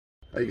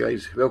Hi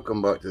guys,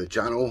 welcome back to the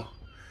channel.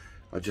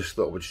 I just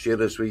thought I would share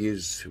this with you.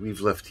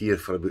 We've lived here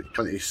for about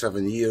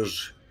 27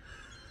 years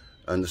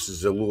and this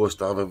is the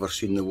lowest I've ever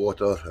seen the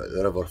water at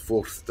the River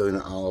Forth down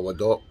at Alloa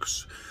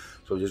docks.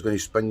 So I'm just going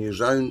to spin you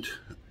around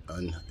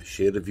and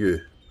share the view.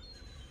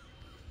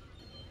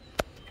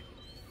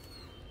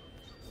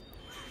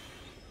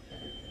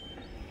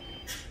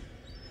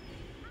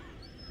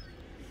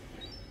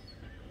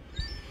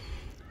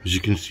 As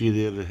you can see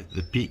there,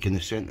 the peak in the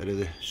centre of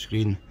the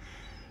screen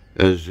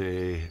is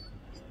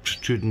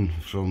protruding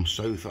from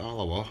South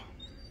Alloa.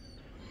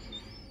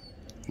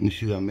 You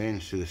see the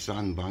immense of the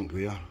sandbank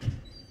there.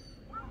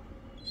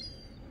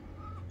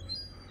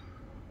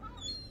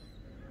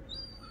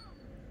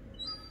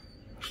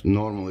 It's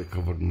normally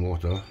covered in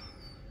water.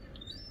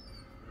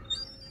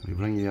 We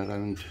bring you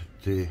around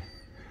to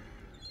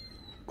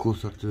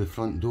closer to the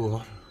front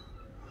door,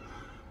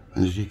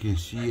 and as you can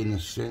see in the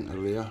centre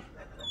there,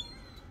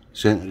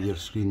 centre of your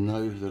screen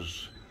now,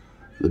 there's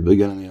the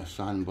beginning of a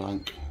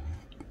sandbank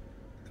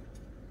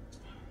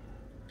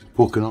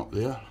poking up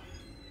there.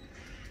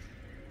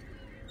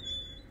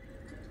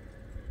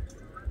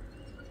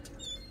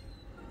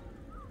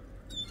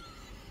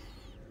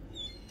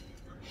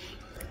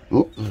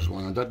 Oh, there's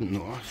one I didn't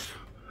notice.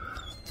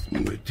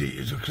 I'm going to take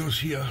you across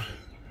here.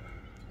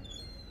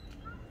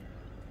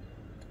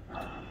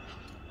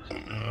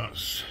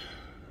 That's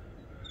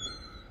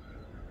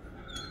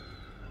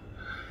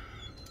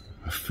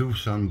a full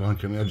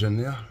sandbank emerging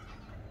there.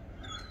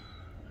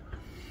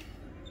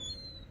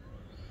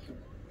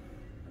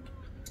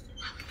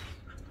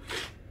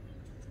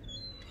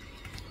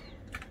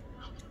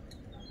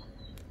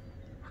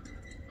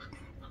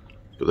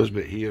 But this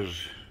bit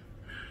here's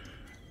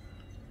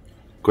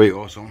quite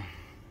awesome.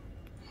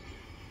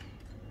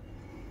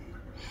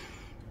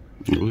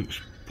 It looks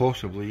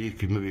possibly you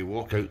could maybe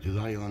walk out to the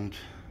island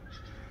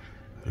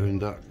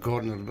around that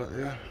corner bit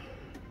there.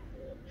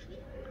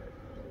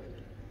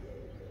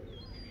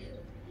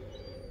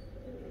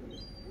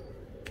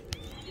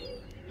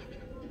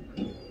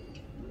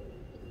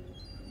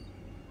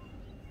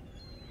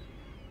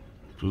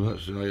 So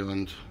that's the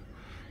island.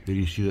 There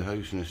you see the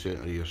house in the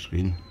centre of your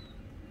screen.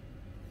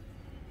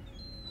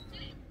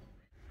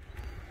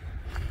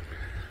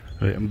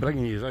 Right, I'm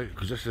bringing you out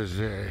because this is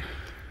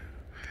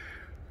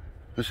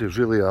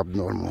really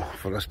abnormal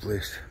for this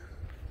place.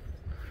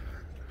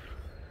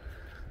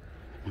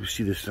 You'll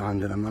see the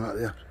sand in a minute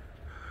there.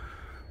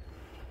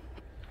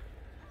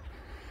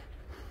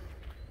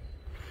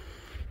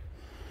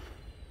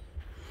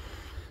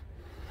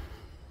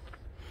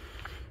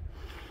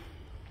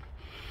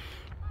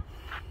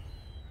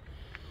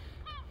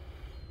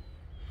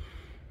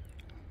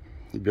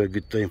 It'd be a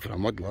good time for a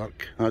mudlark,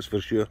 that's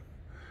for sure.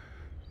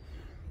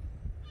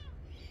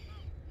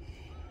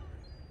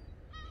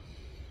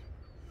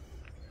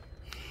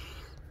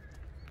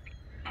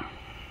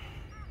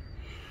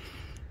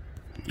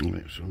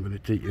 Right, so I'm going to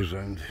take you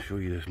around, show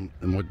you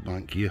the mud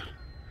bank here.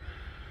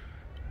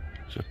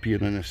 It's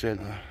appearing in the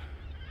centre.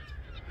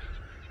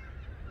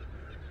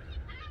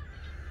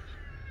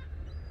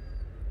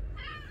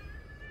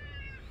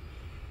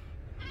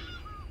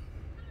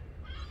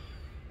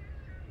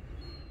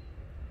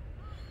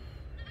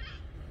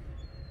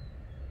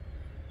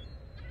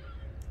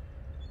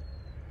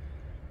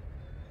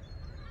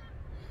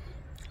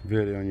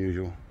 Very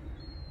unusual.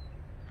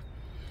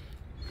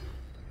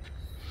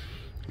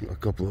 Got a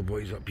couple of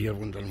boys up here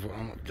wondering what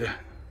I'm up to.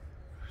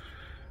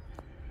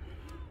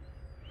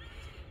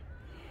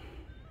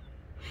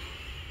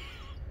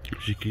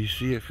 As you can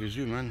see, if you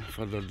zoom in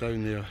further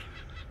down there,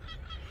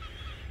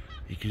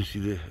 you can see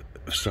the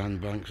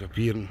sandbanks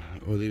appearing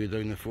all the way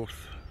down the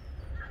Forth.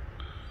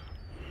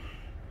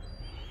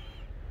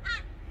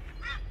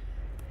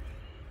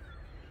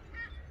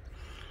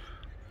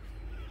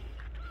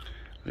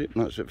 Right,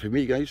 that's it for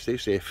me guys, stay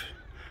safe.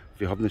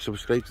 If you haven't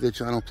subscribed to the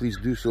channel, please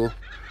do so.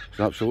 It's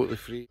absolutely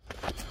free.